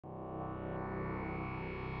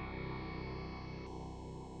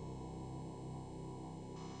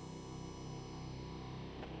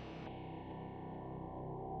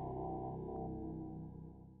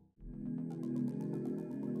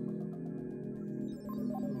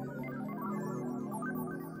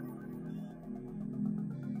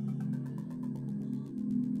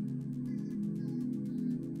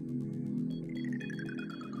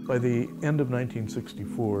By the end of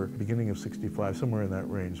 1964, beginning of 65, somewhere in that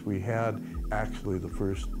range, we had actually the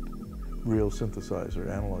first real synthesizer,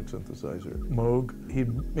 analog synthesizer. Moog, he'd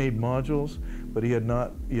made modules, but he had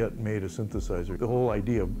not yet made a synthesizer. The whole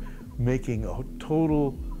idea of making a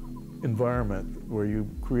total environment where you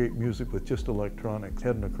create music with just electronics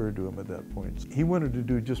hadn't occurred to him at that point. He wanted to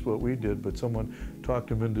do just what we did, but someone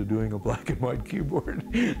talked him into doing a black and white keyboard.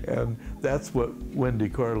 And that's what Wendy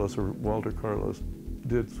Carlos, or Walter Carlos,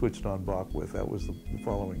 did Switched On Bach with. That was the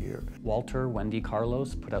following year. Walter, Wendy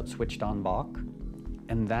Carlos put out Switched On Bach,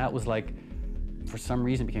 and that was like, for some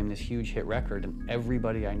reason, became this huge hit record, and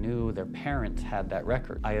everybody I knew, their parents had that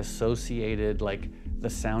record. I associated like the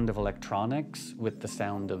sound of electronics with the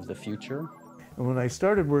sound of the future. And when I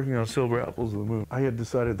started working on Silver Apples of the Moon, I had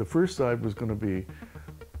decided the first side was going to be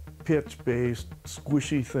pitch-based,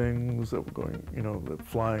 squishy things that were going, you know,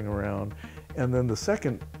 flying around. And then the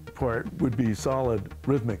second part would be solid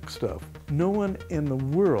rhythmic stuff. No one in the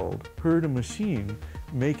world heard a machine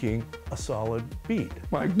making a solid beat.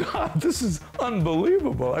 My God, this is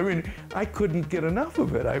unbelievable. I mean, I couldn't get enough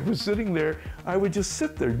of it. I was sitting there, I would just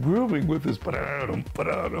sit there grooving with this pa-da-dum,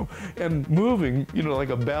 pa-da-dum, and moving, you know, like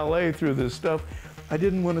a ballet through this stuff. I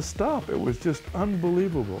didn't want to stop. It was just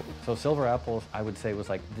unbelievable. So Silver Apples, I would say, was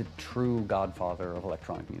like the true godfather of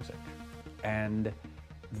electronic music. And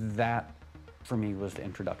that, for me, was the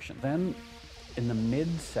introduction. Then, in the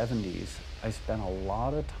mid-70s, I spent a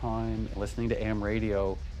lot of time listening to AM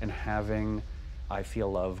radio and having I Feel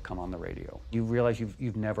Love come on the radio. You realize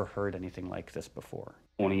you've never heard anything like this before.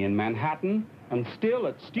 Morning in Manhattan, and still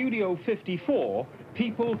at Studio 54,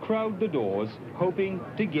 people crowd the doors, hoping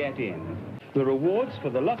to get in. The rewards for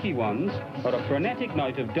the lucky ones are a frenetic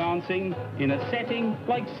night of dancing in a setting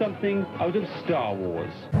like something out of Star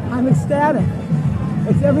Wars. I'm ecstatic.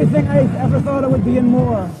 It's everything I ever thought it would be and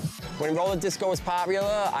more. When roller disco was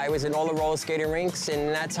popular, I was in all the roller skating rinks, and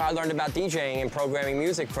that's how I learned about DJing and programming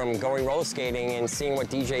music, from going roller skating and seeing what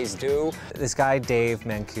DJs do. This guy, Dave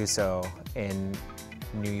Mancuso, in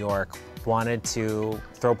New York, wanted to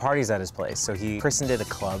throw parties at his place. So he christened it a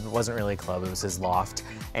club. It wasn't really a club, it was his loft.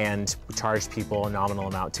 And we charged people a nominal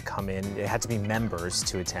amount to come in. It had to be members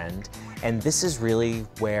to attend. And this is really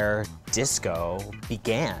where disco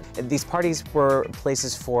began. And these parties were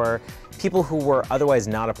places for people who were otherwise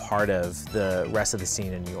not a part of the rest of the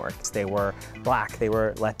scene in New York. They were black, they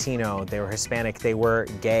were Latino, they were Hispanic, they were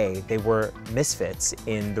gay, they were misfits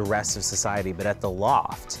in the rest of society. But at the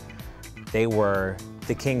loft, they were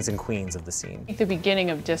the kings and queens of the scene. The beginning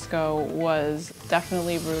of disco was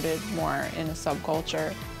definitely rooted more in a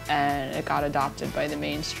subculture, and it got adopted by the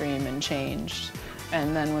mainstream and changed.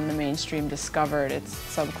 And then when the mainstream discovered its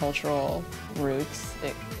subcultural roots,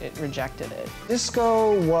 it rejected it.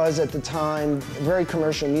 Disco was, at the time, very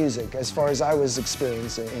commercial music, as far as I was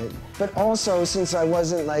experiencing it. But also, since I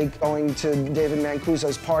wasn't like going to David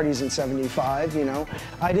Mancuso's parties in '75, you know,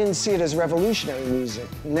 I didn't see it as revolutionary music.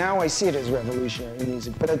 Now I see it as revolutionary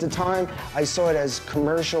music, but at the time, I saw it as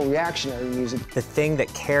commercial, reactionary music. The thing that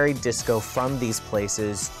carried disco from these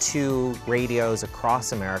places to radios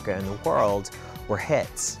across America and the world were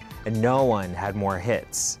hits, and no one had more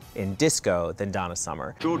hits in disco than Donna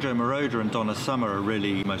Summer. Giorgio Moroder and Donna Summer are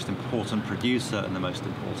really the most important producer and the most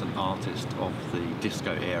important artist of the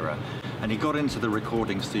disco era. And he got into the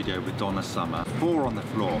recording studio with Donna Summer, 4 on the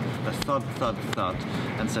floor, a thud, thud, thud,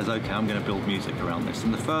 and says, okay, I'm going to build music around this.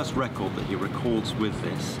 And the first record that he records with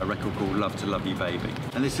this, a record called Love to Love You Baby.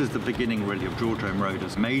 And this is the beginning, really, of Giorgio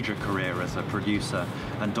Moroder's major career as a producer,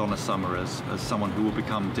 and Donna Summer as someone who will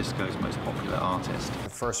become disco's most popular artist. The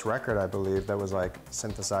first record, I believe, that was like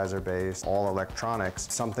synthesizer-based, all electronics,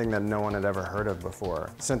 something that no one had ever heard of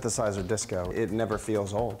before. Synthesizer disco, it never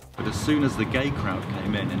feels old. But as soon as the gay crowd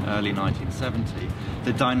came in early 1970,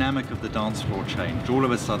 the dynamic of the dance floor changed. All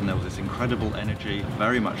of a sudden there was this incredible energy,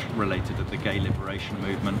 very much related to the gay liberation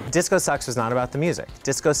movement. Disco Sucks was not about the music.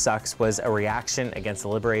 Disco Sucks was a reaction against the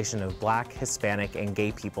liberation of black, Hispanic, and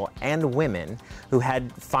gay people and women who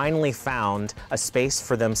had finally found a space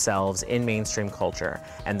for themselves in mainstream culture.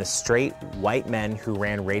 And the straight white men who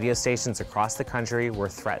ran radio stations across the country were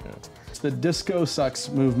threatened. The Disco Sucks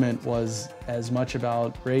movement was as much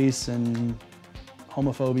about race and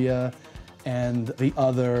homophobia and the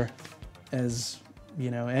other as, you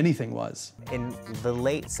know, anything was. In the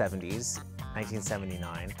late 70s,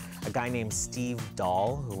 1979, a guy named Steve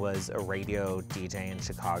Dahl, who was a radio DJ in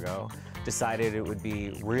Chicago, decided it would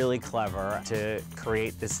be really clever to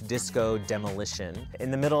create this disco demolition.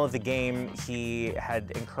 In the middle of the game, he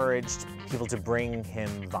had encouraged people to bring him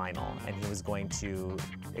vinyl, and he was going to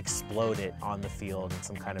explode it on the field in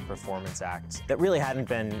some kind of performance act that really hadn't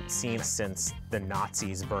been seen since the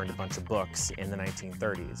Nazis burned a bunch of books in the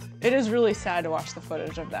 1930s. It is really sad to watch the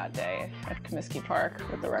footage of that day at Comiskey Park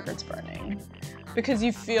with the records burning, because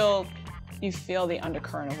you feel the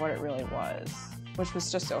undercurrent of what it really was, which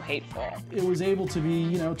was just so hateful. It was able to be,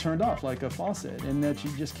 you know, turned off like a faucet, and that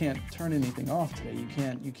you just can't turn anything off today.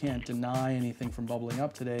 You can't deny anything from bubbling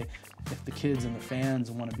up today if the kids and the fans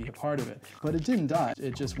want to be a part of it. But it didn't die.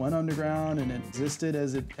 It just went underground, and it existed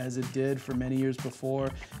as it did for many years before.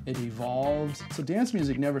 It evolved. So dance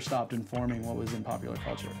music never stopped informing what was in popular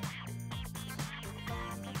culture.